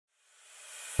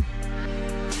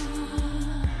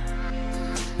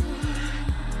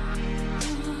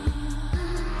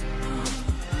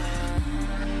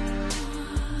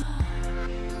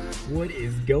What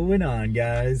is going on,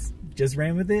 guys? Just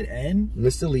ran with it and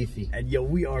Mr. Leafy. And yo,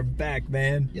 we are back,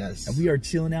 man. Yes. And we are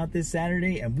chilling out this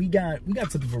Saturday, and we got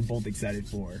something we're both excited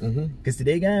for. Because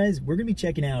today, guys, we're gonna be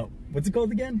checking out, what's it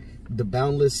called again? The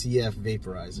Boundless CF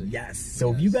Vaporizer. Yes.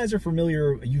 So if you guys are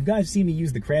familiar, you guys see me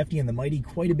use the Crafty and the Mighty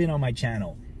quite a bit on my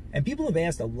channel, and people have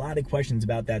asked a lot of questions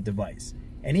about that device.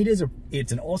 And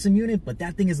it's an awesome unit, but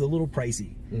that thing is a little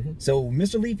pricey. So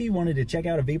Mr. Leafy wanted to check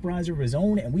out a vaporizer of his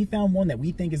own, and we found one that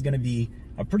we think is going to be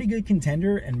a pretty good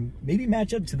contender and maybe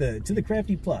match up to the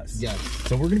Crafty Plus. Yes.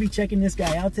 So we're going to be checking this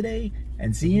guy out today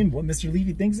and seeing what Mr.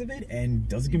 Leafy thinks of it, and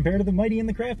does it compare to the Mighty and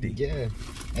the Crafty. Yeah,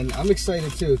 and I'm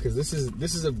excited too because this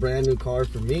is a brand new car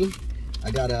for me.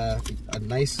 I got a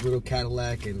nice little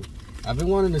Cadillac, and I've been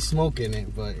wanting to smoke in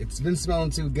it, but it's been smelling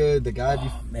too good. The guy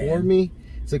before me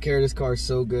took care of this car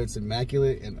so good. It's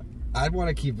immaculate, and I want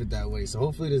to keep it that way. So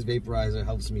hopefully this vaporizer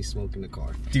helps me smoke in the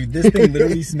car. Dude, this thing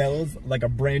literally smells like a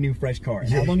brand new fresh car.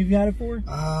 How long have you had it for?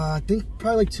 I think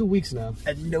probably like 2 weeks now.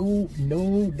 And no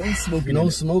smoking. No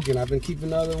smoking. I've been keeping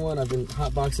the other one. I've been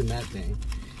hotboxing that thing.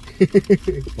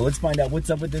 Well, let's find out what's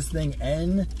up with this thing,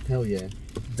 and hell yeah,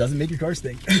 doesn't make your car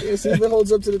stink. Yeah, see if it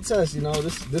holds up to the test. You know,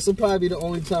 this will probably be the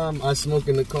only time I smoke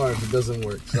in the car if it doesn't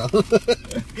work. So.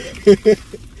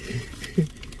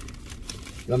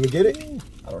 Let me get it?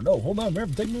 I don't know. Hold on,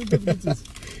 man. Take me differences.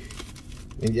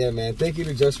 And yeah, man, thank you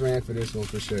to Just Ran for this one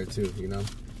for sure too. You know,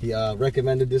 he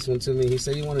recommended this one to me. He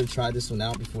said he wanted to try this one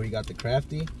out before he got the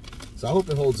Crafty. So I hope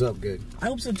it holds up good. I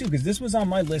hope so too, because this was on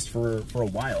my list for a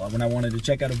while when I wanted to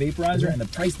check out a vaporizer, and the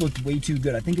price looked way too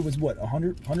good. I think it was what,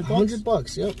 100 bucks? 100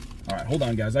 bucks, yep. All right, hold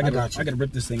on, guys. I gotta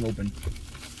rip this thing open.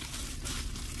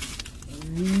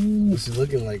 What's it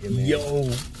looking like in there? Yo,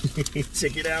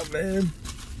 check it out, man.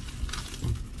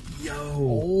 Yo.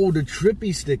 Oh, the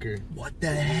Trippy sticker. What the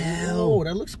hell? Oh,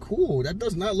 that looks cool. That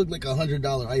does not look like a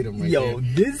 $100 item right Yo,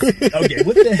 there. this... Okay,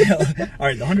 what the hell? All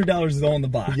right, the $100 is all in the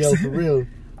box. Yo, for real.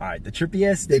 All right, the Trippy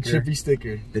ass sticker. The Trippy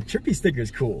sticker. The Trippy sticker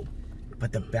is cool.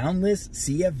 But the Boundless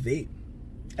CF Vape.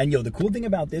 And yo, the cool thing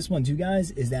about this one too, guys,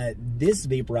 is that this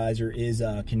vaporizer is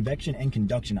convection and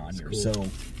conduction on here. Cool. So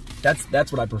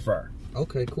that's what I prefer.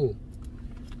 Okay, cool.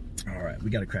 All right, we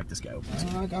got to crack this guy open.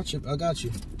 I got you.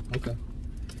 Okay.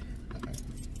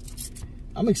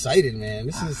 I'm excited, man.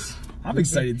 I'm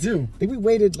excited too. I think we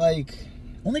waited like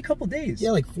only a couple days.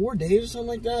 Yeah, like 4 days or something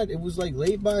like that. It was like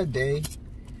late by a day,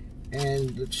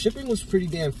 and the shipping was pretty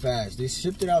damn fast. They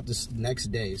shipped it out this next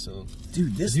day. So,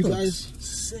 dude, this looks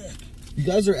sick. If you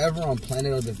guys are ever on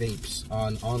Planet of the Vapes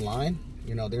online,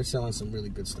 you know they're selling some really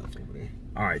good stuff over there.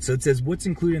 All right, so it says what's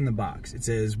included in the box. It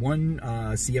says one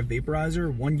CF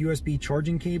vaporizer, one USB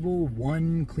charging cable,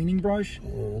 one cleaning brush.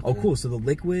 Oh, cool. So the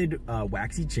liquid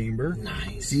waxy chamber,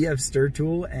 nice. CF stir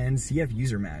tool, and CF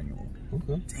user manual.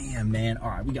 Okay. Damn, man. All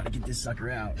right, we got to get this sucker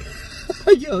out.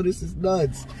 Yo, this is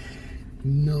nuts.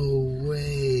 No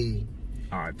way.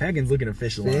 All right, packing's looking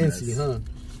official. Fancy, on this. Huh?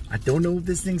 I don't know if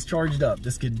this thing's charged up.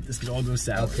 This could all go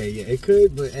sour. Okay, yeah, it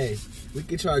could, but hey, we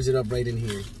could charge it up right in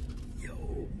here.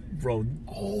 Bro,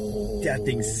 that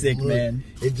thing's sick, look, man.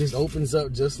 It just opens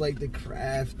up just like the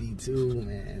Crafty too,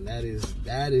 man. That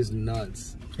is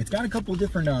nuts. It's got a couple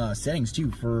different settings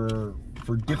too for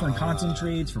different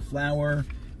concentrates, for flower.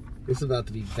 This is about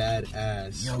to be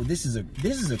badass. Yo, this is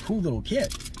a cool little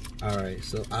kit. All right,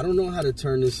 so I don't know how to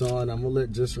turn this on. I'm gonna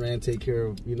let Just Ran take care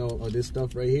of of this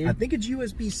stuff right here. I think it's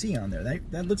USB-C on there.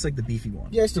 That looks like the beefy one.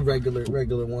 Yeah, it's the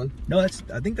regular one. No,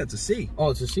 I think that's a C.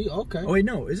 Oh, it's a C. Okay. Oh wait,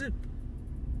 no, is it?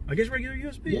 I guess regular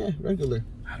USB? Yeah, regular.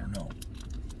 I don't know.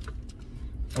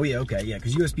 Oh, yeah, okay, yeah,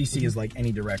 because USB-C is like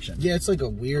any direction. Yeah, it's like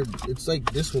it's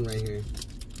like this one right here.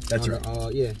 That's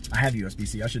right. Yeah. I have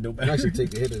USB-C. I should know better. I should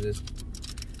take a hit of this.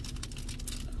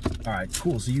 All right,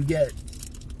 cool. So you get,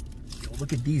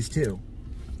 look at these too.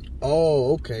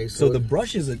 Oh, okay. So the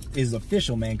brush is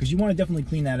official, man, because you want to definitely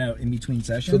clean that out in between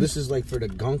sessions. So this is like for the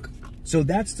gunk? So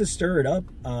that's to stir it up.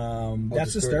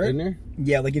 That's to stir it in there?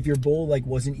 Yeah, like if your bowl like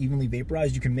wasn't evenly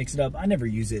vaporized, you can mix it up. I never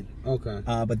use it. Okay.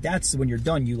 But that's when you're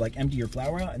done, you like empty your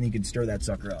flour out and then you can stir that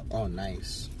sucker up. Oh,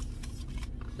 nice.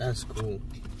 That's cool.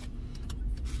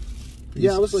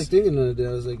 Yeah, I was like thinking the other day,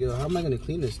 I was like, yo, how am I gonna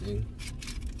clean this thing?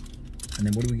 And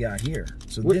then what do we got here?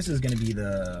 So this is gonna be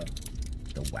the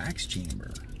wax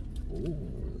chamber. Ooh.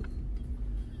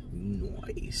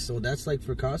 Nice. So that's like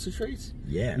for concentrates?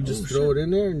 Yeah. You just throw it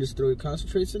in there and just throw your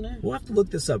concentrates in there? We'll have to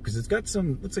look this up because it's got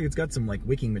some, looks like it's got some like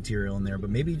wicking material in there, but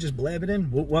maybe you just blab it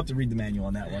in. We'll have to read the manual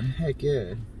on that one. Heck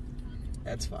yeah.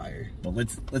 That's fire. Well,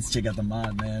 let's check out the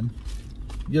mod, man.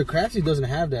 Your Crafty doesn't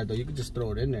have that though. You can just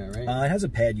throw it in there, right? It has a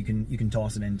pad you can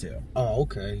toss it into. Oh,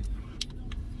 okay.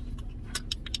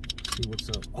 see what's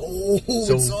up. Oh,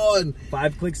 so it's on.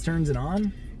 5 clicks turns it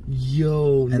on.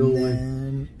 Yo, no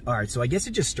way. All right, so I guess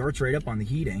it just starts right up on the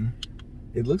heating.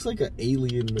 It looks like an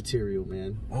alien material,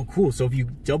 man. Oh, cool. So if you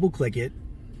double click it,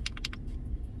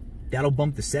 that'll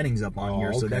bump the settings up on here.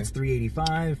 Okay. So that's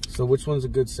 385. So which one's a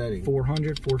good setting?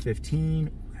 400, 415.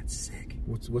 That's sick.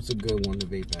 What's a good one to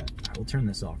vape at? I will turn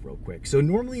this off real quick. So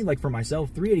normally, like for myself,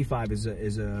 385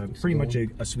 is a pretty much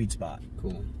a sweet spot.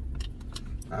 Cool.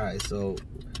 All right, so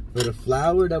for the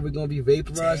flower that we're gonna be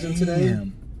vaporizing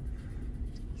today.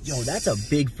 Yo, that's a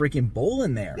big freaking bowl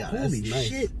in there. Yeah, holy nice.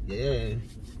 shit. Yeah.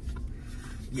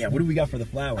 Yeah, what do we got for the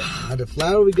flower? The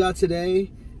flower we got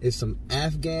today is some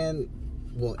Afghan,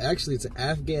 well, actually it's an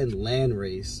Afghan land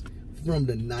race from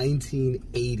the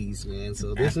 1980s, man.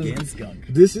 So this Afghan skunk.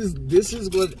 This is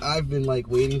what I've been like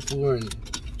waiting for, and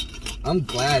I'm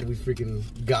glad we freaking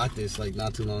got this like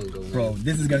not too long ago, man. Bro,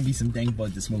 this is gonna be some dank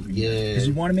bud to smoke in here. Yeah. Because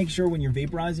you want to make sure when you're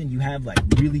vaporizing, you have like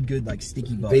really good like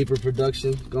sticky bud. Vapor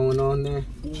production going on there.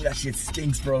 Ooh, that shit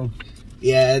stinks, bro.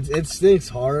 Yeah, it stinks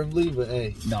horribly, but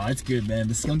hey. No, it's good, man.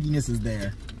 The skunkiness is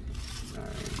there. All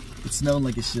right. It's smelling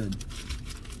like it should.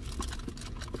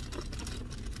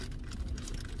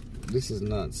 This is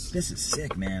nuts. This is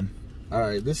sick, man. All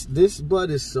right, this bud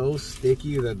is so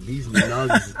sticky that these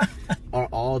nugs are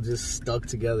all just stuck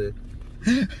together.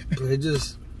 It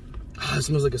just it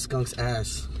smells like a skunk's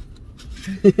ass.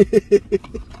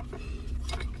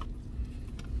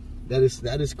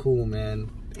 That is cool, man.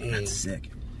 Dang. That's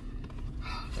sick.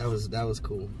 That was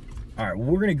cool. All right, well,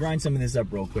 we're gonna grind some of this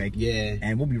up real quick. Yeah.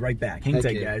 And we'll be right back. Hang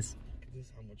tight, guys. This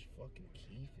is how much fucking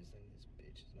keef is in this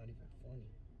bitch. It's not even funny.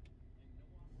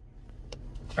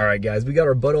 All right, guys, we got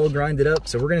our bud all grinded up,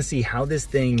 so we're gonna see how this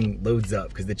thing loads up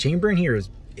because the chamber in here is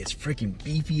freaking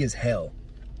beefy as hell.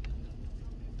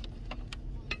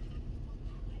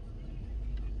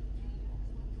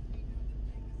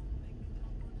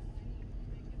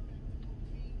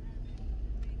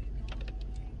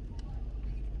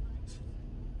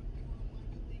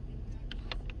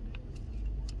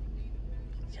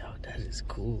 That is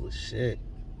cool as shit.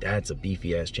 That's a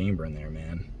beefy ass chamber in there,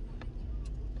 man.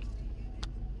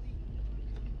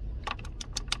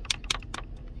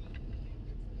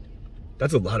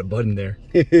 That's a lot of bud in there.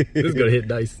 This is gonna hit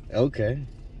nice. Okay.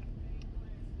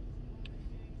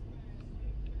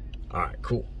 All right,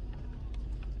 cool.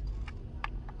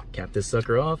 Cap this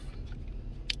sucker off.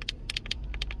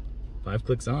 5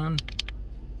 clicks on.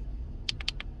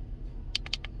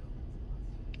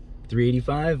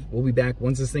 385. We'll be back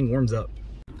once this thing warms up.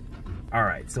 All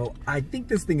right, so I think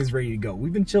this thing is ready to go.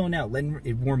 We've been chilling out, letting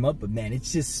it warm up, but man,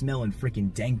 it's just smelling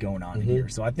freaking dank going on in here.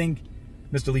 So I think,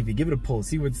 Mr. Leafy, give it a pull.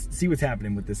 See what's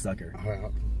happening with this sucker. All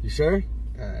right, you sure?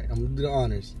 All right, I'm gonna do the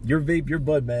honors. Your vape, your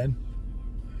bud, man.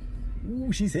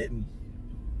 Ooh, she's hitting.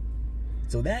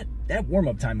 So that warm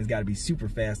up time has got to be super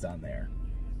fast on there.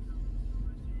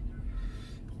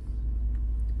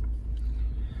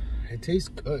 It tastes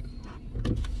good.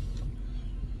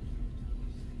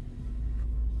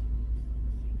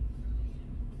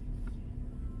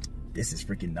 This is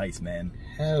freaking nice, man.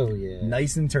 Hell yeah.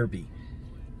 Nice and terpy.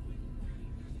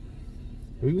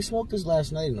 We smoked this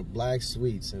last night in the Black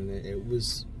Sweets, and it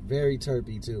was very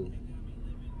terpy too.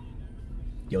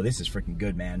 Yo, this is freaking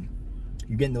good, man.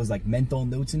 You're getting those like menthol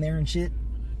notes in there and shit.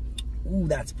 Ooh,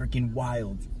 that's freaking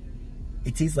wild.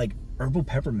 It tastes like herbal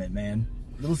peppermint, man.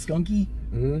 A little skunky.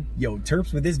 Yo,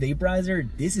 terps with this vaporizer,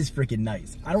 this is freaking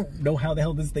nice. I don't know how the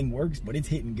hell this thing works, but it's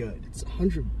hitting good. It's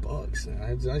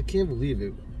 $100. I can't believe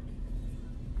it.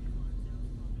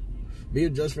 Me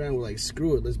and Just Fran were like,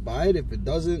 screw it, let's buy it. If it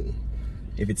doesn't,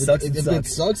 if it sucks, it sucks. If it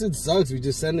sucks, it sucks. We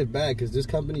just send it back because this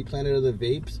company, Planet Other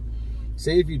Vapes,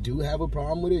 say if you do have a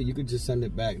problem with it, you could just send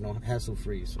it back, no hassle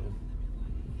free. So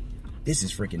this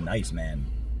is freaking nice, man.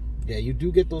 Yeah, you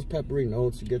do get those peppery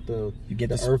notes. You get the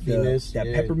earthiness, that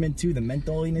peppermint too. The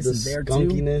mentholiness is there too.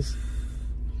 Skunkiness.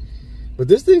 But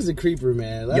this thing's a creeper,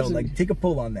 man. Yo, like take a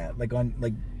pull on that, like on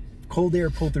cold air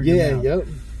pull through your mouth. Yep.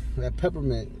 That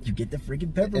peppermint. You get the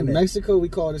freaking peppermint. In Mexico, we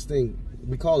call this thing,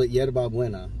 we call it yerba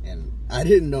buena, and I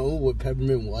didn't know what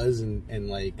peppermint was in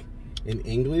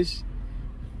English.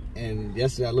 And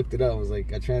yesterday I looked it up. I was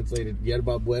like, I translated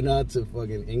yerba buena to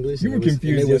fucking English. You were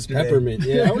confused. It was peppermint.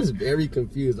 Yeah, I was very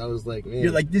confused. I was like, man.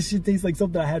 You're like, this shit tastes like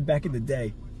something I had back in the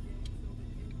day.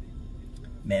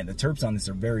 Man, the terps on this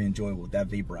are very enjoyable with that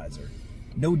vaporizer.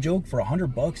 No joke, for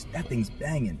 $100, that thing's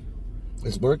banging.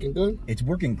 It's working good? It's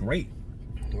working great.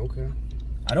 Okay.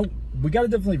 We gotta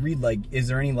definitely read, like, is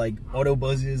there any, like, auto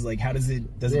buzzes? Like, how does it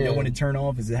know when to turn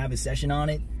off? Does it have a session on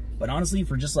it? But honestly,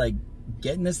 for just, like,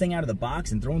 getting this thing out of the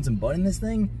box and throwing some bud in this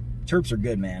thing, terps are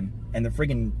good, man. And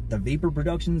the vapor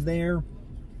production's there.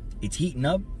 It's heating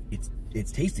up.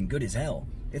 It's tasting good as hell.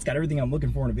 It's got everything I'm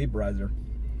looking for in a vaporizer.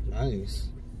 Nice.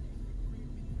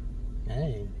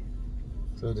 Hey.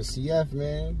 So the CF,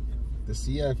 man. The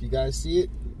CF, you guys see it?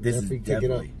 This is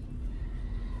definitely.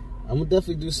 I'm gonna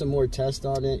definitely do some more tests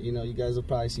on it. You know, you guys will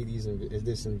probably see this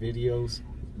in videos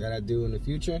that I do in the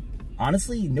future.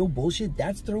 Honestly, no bullshit.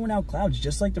 That's throwing out clouds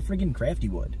just like the friggin' Crafty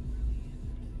would.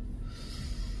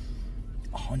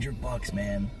 $100,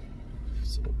 man.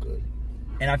 So good.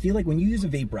 And I feel like when you use a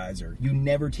vaporizer, you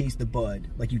never taste the bud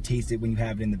like you taste it when you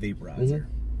have it in the vaporizer.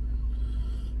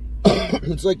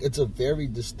 It's like it's a very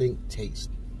distinct taste.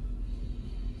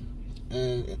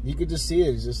 And you could just see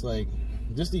it. It's just like,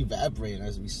 just evaporating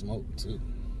as we smoke too.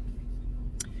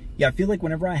 Yeah, I feel like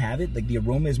whenever I have it, like the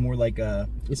aroma is more like a,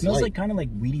 it smells light. like kind of like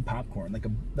weedy popcorn,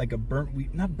 like a burnt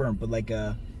wheat, not burnt, but like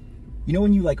a, you know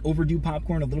when you like overdo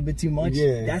popcorn a little bit too much?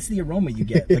 Yeah. That's the aroma you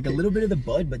get. Like a little bit of the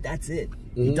bud, but that's it.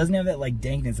 It doesn't have that like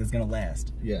dankness that's gonna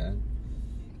last. Yeah.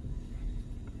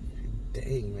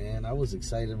 Dang, man, I was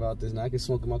excited about this. Now I can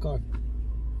smoke in my car.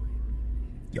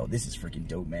 Yo, this is freaking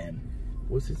dope, man.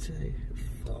 What's it say?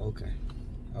 Oh, okay.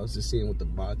 I was just seeing what the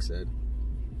box said.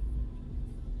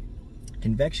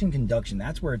 Convection conduction,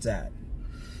 that's where it's at.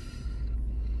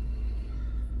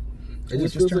 It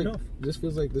just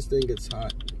feels like this thing gets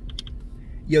hot.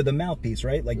 Yo, the mouthpiece,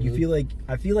 right? Like you feel like,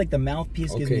 I feel like the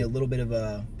mouthpiece gives me a little bit of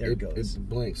a, there it goes. It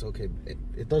blinks, okay.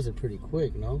 It does it pretty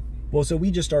quick, no? Well, so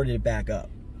we just started it back up.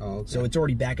 Oh, okay. So it's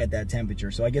already back at that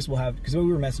temperature. So I guess we'll have, because we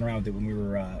were messing around with it when we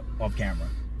were off camera.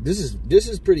 This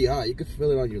is pretty hot. You can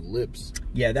feel it on your lips.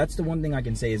 Yeah, that's the one thing I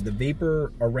can say is the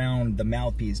vapor around the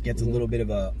mouthpiece gets a little bit of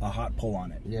a hot pull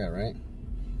on it. Yeah, right?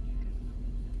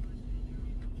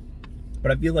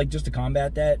 But I feel like just to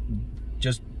combat that,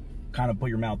 just kind of put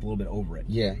your mouth a little bit over it.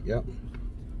 Yeah, yep.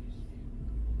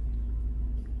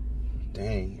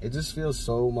 Dang, it just feels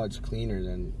so much cleaner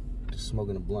than just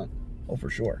smoking a blunt. Oh, for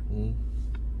sure.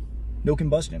 No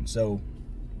combustion, so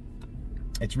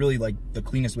it's really like the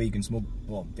cleanest way you can smoke,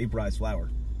 well, vaporized flower.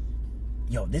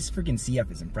 Yo, this freaking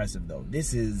CF is impressive though.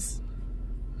 This is...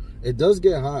 It does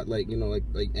get hot, like, you know,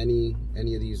 like any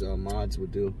of these mods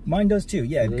would do. Mine does too,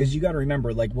 yeah, because you got to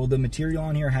remember, like, well, the material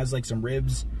on here has like some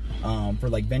ribs for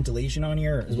like ventilation on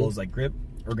here, as well as like grip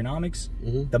ergonomics.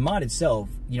 The mod itself,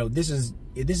 you know, this is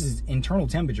internal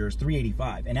temperature is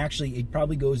 385, and actually it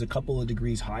probably goes a couple of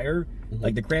degrees higher.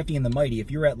 Like the Crafty and the Mighty,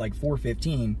 if you're at like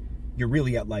 415, you're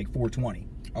really at like 420.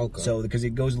 Okay. So because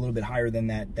it goes a little bit higher than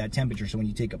that temperature, so when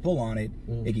you take a pull on it,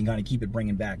 it can kind of keep it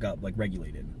bringing back up, like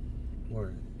regulated.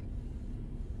 Word.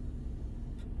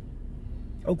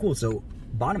 Oh, cool. So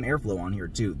bottom airflow on here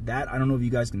too. That I don't know if you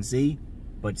guys can see,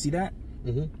 but see that?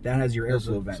 That has your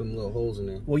airflow vent. Some little holes in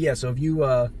there. Well, yeah. So if you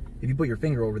put your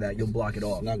finger over that, you'll block it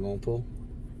off. It's not gonna pull.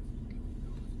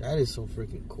 That is so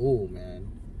freaking cool,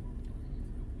 man.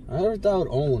 I never thought I would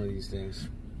own one of these things.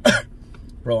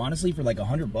 Bro, honestly, for like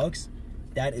 $100,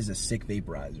 that is a sick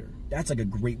vaporizer. That's like a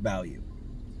great value.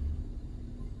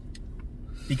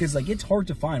 Because like it's hard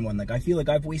to find one. Like I feel like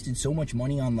I've wasted so much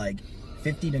money on like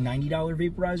 $50 to $90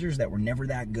 vaporizers that were never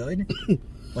that good.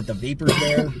 But the vapor's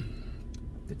there.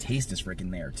 The taste is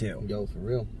freaking there too. Yo, for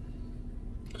real.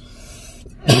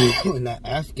 And that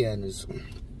Afghan is,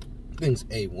 thing's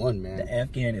A1, man. The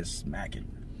Afghan is smacking.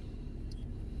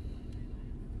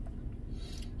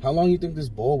 How long you think this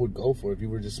bowl would go for if you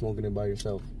were just smoking it by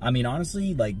yourself? I mean,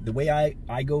 honestly, like the way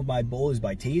I go by bowl is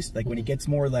by taste. Like when it gets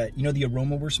more that, you know, the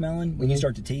aroma we're smelling, when you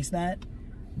start to taste that,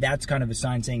 that's kind of a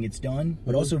sign saying it's done,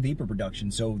 but also vapor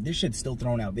production. So this shit's still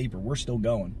throwing out vapor. We're still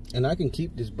going. And I can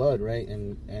keep this bud, right,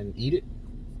 and eat it?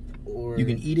 Or you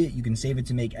can eat it. You can save it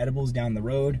to make edibles down the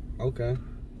road. Okay.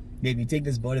 Maybe you take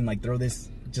this bud and like throw this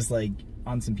just like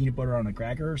on some peanut butter on a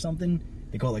cracker or something.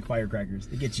 They call it like firecrackers.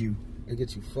 It gets you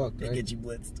fucked, right? It gets you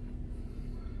blitzed.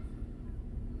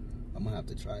 I'm gonna have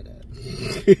to try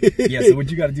that. Yeah, so what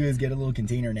you gotta do is get a little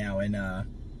container now and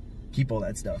keep all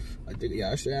that stuff.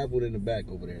 I should have one in the back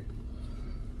over there.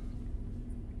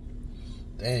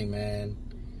 Dang, man.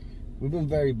 We've been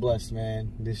very blessed,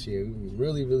 man, this year. We've been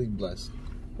really, really blessed.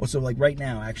 Well, so like right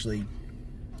now, actually,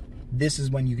 this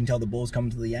is when you can tell the bull's coming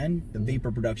to the end. The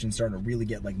vapor production's starting to really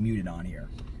get like muted on here.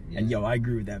 Yeah. And yo, I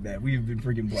agree with that, man. We've been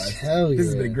freaking blessed. Hell yeah. This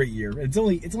has been a great year. It's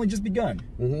only just begun.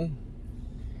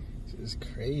 It's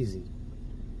crazy.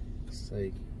 It's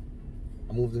like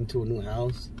I moved into a new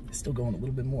house. It's still going a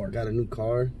little bit more. Got a new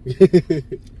car.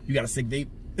 You got a sick vape?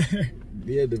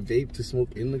 Yeah, the vape to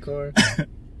smoke in the car.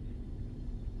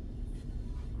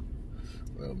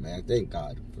 Well, man, thank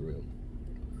God, for real.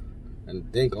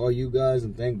 And thank all you guys,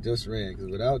 and thank Just Ran, because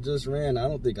without Just Ran, I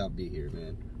don't think I'd be here,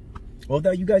 man. Well,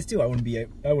 without you guys too, I wouldn't be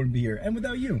here, and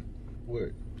without you.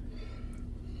 Word.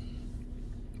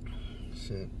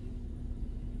 Shit.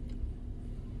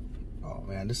 Oh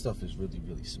man, this stuff is really,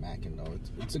 really smacking though.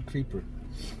 It's a creeper.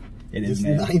 It is,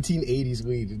 man. man. 1980s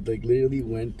weed. It like literally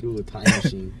went through a time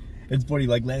machine. It's funny,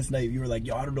 like last night you were like,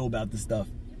 yo, I don't know about this stuff.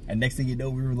 And next thing you know,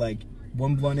 we were like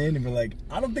one blunt in and we're like,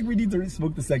 I don't think we need to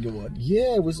smoke the second one.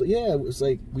 Yeah, it was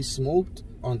like we smoked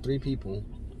on 3 people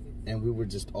and we were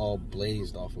just all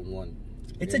blazed off of one.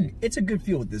 It's a good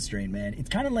feel with this strain, man. It's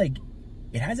kind of like,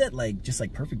 it has that like just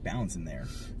like perfect balance in there.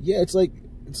 Yeah, it's like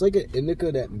an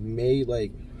indica that may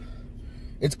like,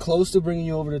 it's close to bringing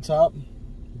you over the top,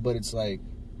 but it's like,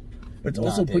 but it's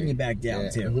also putting you back down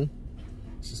too. Mm-hmm.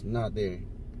 It's just not there.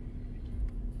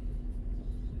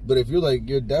 But if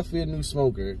you're definitely a new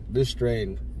smoker, this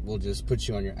strain will just put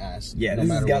you on your ass. Yeah, this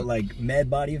has got like mad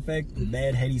body effect,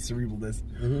 mad heady cerebralness.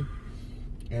 Mm-hmm.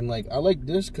 And like I like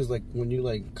this because like when you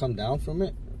like come down from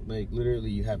it, like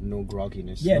literally you have no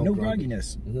grogginess. Yeah, no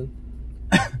grogginess.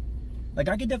 Mm-hmm. Like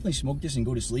I could definitely smoke this and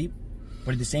go to sleep,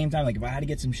 but at the same time, like if I had to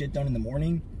get some shit done in the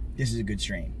morning, this is a good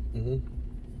strain. Mm-hmm.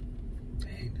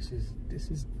 Dang,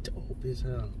 this is dope as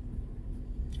hell.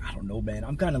 I don't know, man.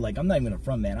 I'm kind of like, I'm not even gonna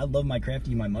front, man. I love my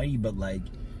crafty and my mighty, but like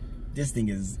this thing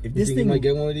is, if this thing, you might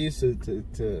get one of these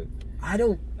to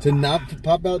not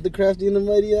pop out the crafty and the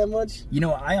mighty that much. You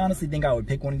know, I honestly think I would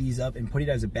pick one of these up and put it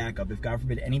as a backup if God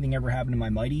forbid anything ever happened to my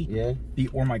mighty,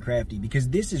 or my crafty, because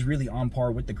this is really on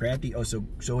par with the crafty. Oh, so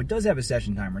it does have a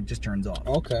session timer. It just turns off.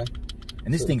 Okay.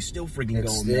 And this thing's still freaking going,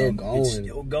 still man. Going. It's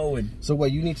still going. So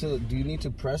what, do you need to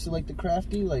press it like the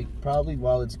crafty, like probably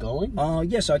while it's going?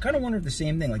 Yeah, so I kind of wonder if the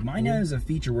same thing. Like mine has a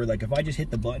feature where like if I just hit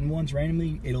the button once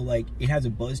randomly, it'll like, it has a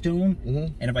buzz tone,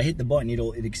 and if I hit the button,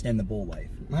 it'll extend the bowl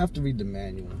life. I have to read the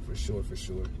manual for sure.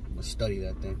 I'm gonna study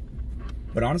that thing.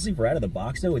 But honestly, for out of the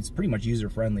box though, it's pretty much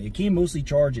user friendly. It came mostly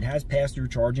charged. It has pass-through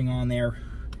charging on there.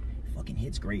 It fucking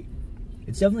hits great.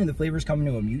 It's definitely, the flavor's coming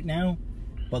to a mute now.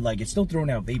 But like it's still throwing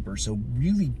out vapor, so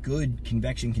really good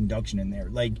convection conduction in there.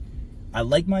 Like I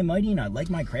like my mighty and I like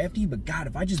my crafty, but God,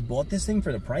 if I just bought this thing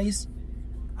for the price,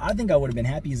 I think I would have been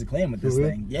happy as a clam with this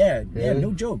thing. Yeah,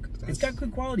 no joke. It's got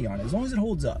good quality on it, as long as it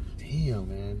holds up. Damn,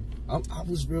 man. I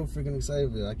was real freaking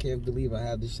excited with it. I can't believe I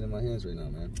have this shit in my hands right now,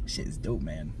 man. Shit is dope,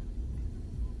 man.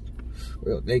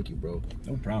 Well, thank you, bro.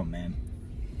 No problem, man.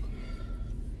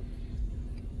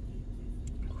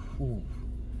 Ooh.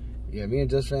 Yeah, me and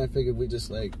Just Fan figured we just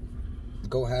like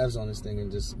go halves on this thing and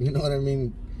just, you know what I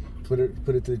mean, put it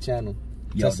to the channel,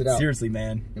 test it out. Seriously,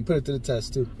 man, and put it to the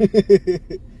test too.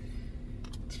 It's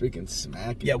freaking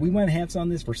smacking. Yeah, we went halves on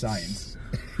this for science.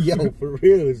 Yo, for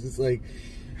real, it's just like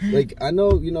I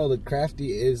know, you know, the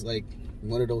crafty is like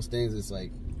one of those things. It's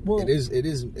like, well, it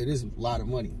is a lot of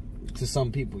money to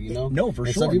some people, you know. No, for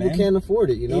and sure, some people can't afford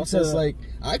it, you know. It's so it's like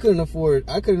I couldn't afford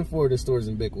the stores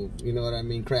in Bickle, you know what I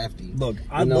mean? Crafty. Look,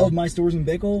 I love my stores in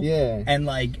Bickle. Yeah. And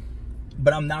like,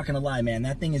 but I'm not gonna lie, man,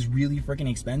 that thing is really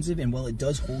freaking expensive, and well, it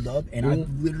does hold up. And I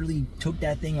literally took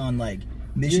that thing on like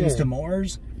missions to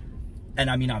Mars, and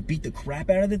I mean, I beat the crap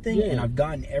out of the thing, and I've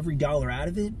gotten every dollar out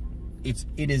of it.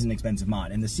 It is an expensive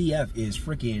mod, and the CF is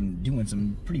freaking doing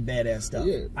some pretty badass stuff.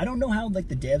 Yeah. I don't know how like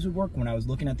the dabs would work when I was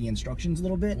looking at the instructions a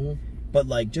little bit, but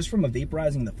like just from a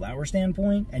vaporizing the flower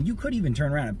standpoint, and you could even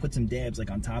turn around and put some dabs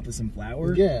like on top of some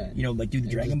flour. Yeah. You know, like do the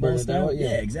Dragon Ball style.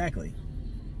 Yeah, exactly.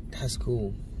 That's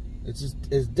cool. It's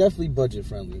definitely budget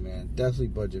friendly, man. Definitely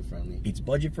budget friendly. It's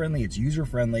budget friendly. It's user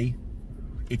friendly.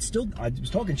 It's still, I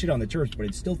was talking shit on the Turks, but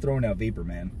it's still throwing out vapor,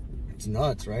 man. It's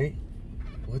nuts, right?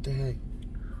 What the heck?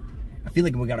 I feel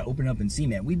like we gotta open it up and see,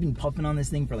 man. We've been puffing on this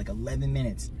thing for like 11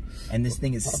 minutes, and this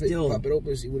thing is still. Pop it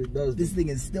open, see what it does. This thing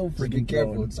is still freaking be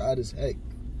careful. going. It's hot as heck.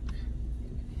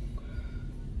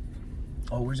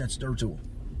 Oh, where's that stir tool?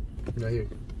 Right here.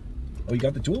 Oh, you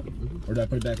got the tool? Or did I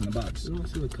put it back in the box? No, I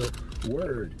see the cup.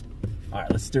 Word. All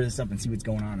right, let's stir this up and see what's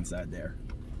going on inside there.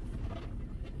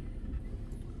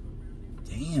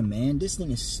 Damn, man, this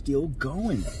thing is still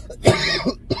going.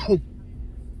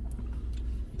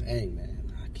 Dang, man.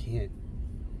 Can't.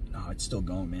 No, it's still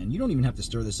going, man. You don't even have to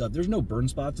stir this up. There's no burn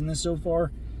spots in this so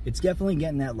far. It's definitely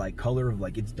getting that like color of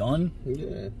like it's done.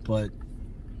 Yeah. But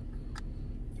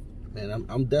man,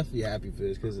 I'm definitely happy for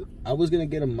this because I was gonna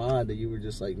get a mod that you were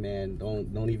just like, man,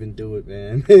 don't even do it,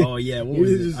 man. Oh yeah, what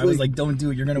was it? I was like, don't do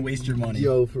it. You're gonna waste your money.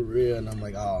 Yo, for real. And I'm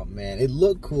like, oh man, it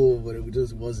looked cool, but it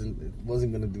just wasn't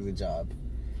gonna do the job.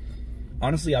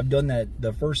 Honestly, I've done that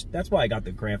that's why I got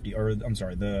the Crafty, or I'm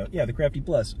sorry, the Crafty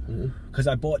Plus. Because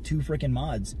I bought 2 freaking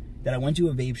mods that I went to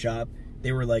a vape shop,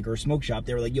 they were like, or smoke shop,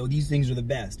 they were like, yo, these things are the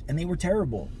best. And they were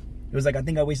terrible. It was like, I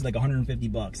think I wasted like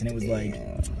 $150 and it was like.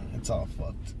 It's all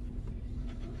fucked.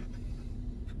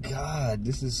 God,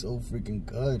 this is so freaking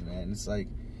good, man. It's like,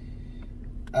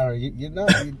 I don't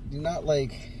know, you're not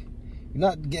like, you're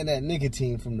not getting that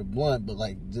nicotine from the blunt, but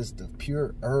like just the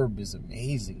pure herb is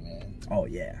amazing, man. Oh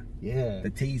yeah. Yeah. The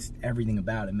taste, everything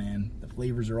about it, man. The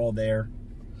flavors are all there.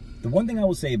 The one thing I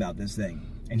will say about this thing,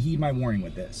 and heed my warning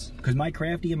with this, because my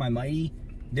Crafty and my Mighty,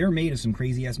 they're made of some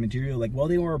crazy ass material. Like, while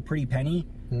they are a pretty penny,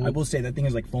 I will say that thing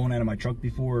has like fallen out of my truck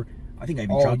before. I think I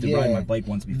even dropped it riding my bike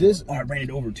once before. I ran it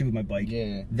over too with my bike.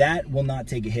 Yeah. That will not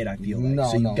take a hit, I feel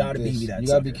like. So you gotta baby that. You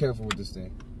gotta be careful with this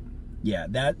thing. Yeah,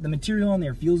 the material on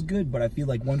there feels good, but I feel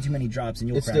like one too many drops and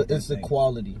you'll crack It's the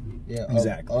quality. Yeah,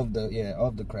 exactly. Of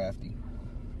the Crafty.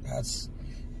 That's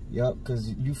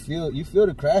because you feel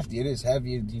the Crafty. It is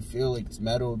heavy. You feel like it's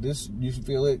metal. This, you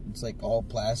feel it. It's like all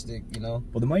plastic, you know.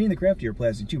 Well, the Mighty and the Crafty are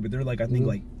plastic too, but they're like, I think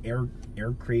like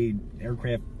aircraft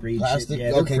grade plastic. Shit.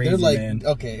 Yeah, they're crazy, they're like, man.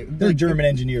 Okay, they're German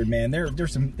engineered, man. They're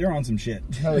on some shit.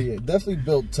 Hell yeah, definitely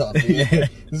built tough. Yeah.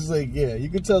 This is like, yeah, you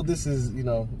can tell this is, you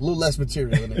know, a little less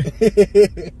material in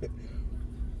it.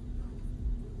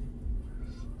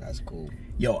 That's cool.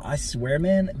 Yo, I swear,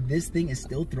 man, this thing is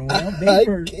still throwing out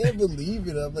vapor. I can't believe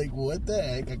it. I'm like, what the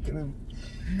heck? I could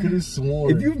have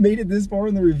sworn. If you've made it this far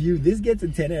in the review, this gets a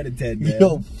 10 out of 10, man.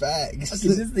 Yo, facts.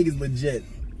 Okay, this thing is legit.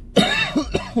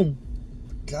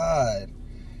 God.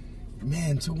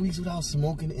 Man, 2 weeks without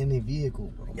smoking in a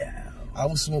vehicle, bro. Yeah. I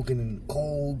was smoking in the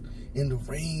cold, in the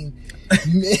rain.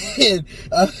 Man.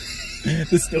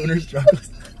 The stoner struggles.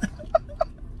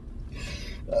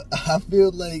 I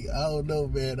feel like, I don't know,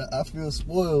 man. I feel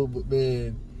spoiled, but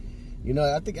man, you know,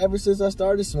 I think ever since I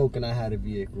started smoking, I had a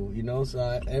vehicle, you know? So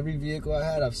every vehicle I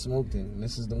had, I've smoked in. And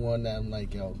this is the one that I'm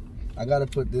like, yo, I got to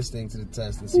put this thing to the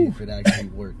test and see if it actually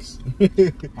works.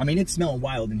 I mean, it's smelling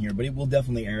wild in here, but it will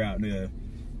definitely air out in a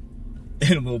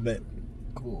little bit.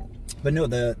 Cool. But no,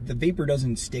 the vapor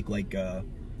doesn't stick like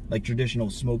traditional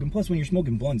smoke. And plus, when you're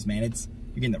smoking blunts, man, you're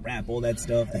getting the wrap, all that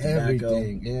stuff, the tobacco.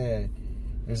 Everything, yeah.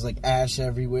 There's like ash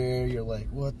everywhere. You're like,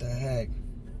 what the heck?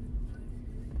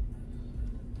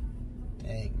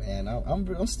 Dang, man,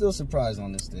 I'm still surprised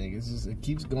on this thing. It's just, it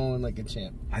keeps going like a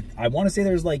champ. I want to say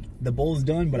there's like the bowl's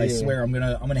done, but I swear I'm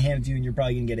gonna hand it to you and you're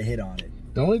probably gonna get a hit on it.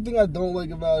 The only thing I don't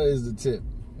like about it is the tip.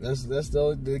 That's the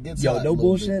only, it gets hot no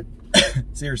bullshit.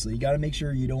 Seriously, you gotta make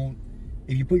sure you don't.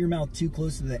 If you put your mouth too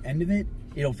close to the end of it,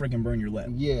 it'll freaking burn your lip.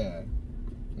 Yeah,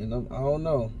 and I don't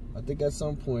know. I think at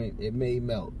some point it may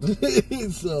melt.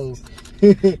 So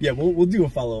yeah, we'll do a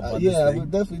follow up on this thing. Yeah, we'll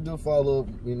definitely do a follow up.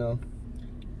 You know,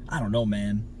 I don't know,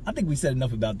 man. I think we said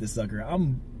enough about this sucker.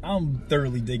 I'm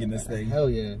thoroughly digging this thing. Hell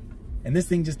yeah! And this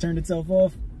thing just turned itself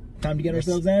off. Time to get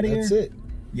ourselves out of here. That's it.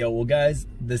 Yo, well, guys,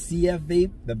 the CF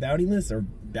vape, the Boundless or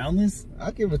Boundless,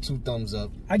 I give it 2 thumbs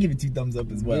up. I give it 2 thumbs up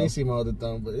as well. You didn't see my other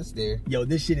thumb, but it's there. Yo,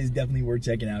 this shit is definitely worth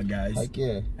checking out, guys. Like,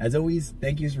 yeah. As always,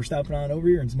 thank yous for stopping on over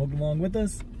here and smoking along with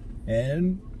us.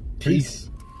 And peace.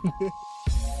 Peace.